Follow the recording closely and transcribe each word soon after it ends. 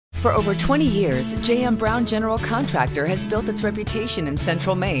For over 20 years, J.M. Brown General Contractor has built its reputation in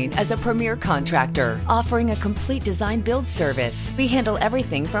Central Maine as a premier contractor, offering a complete design build service. We handle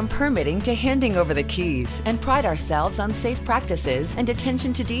everything from permitting to handing over the keys and pride ourselves on safe practices and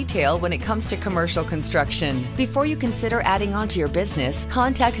attention to detail when it comes to commercial construction. Before you consider adding on to your business,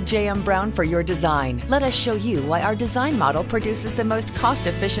 contact J.M. Brown for your design. Let us show you why our design model produces the most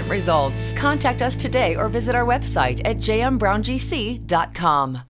cost-efficient results. Contact us today or visit our website at jmbrowngc.com.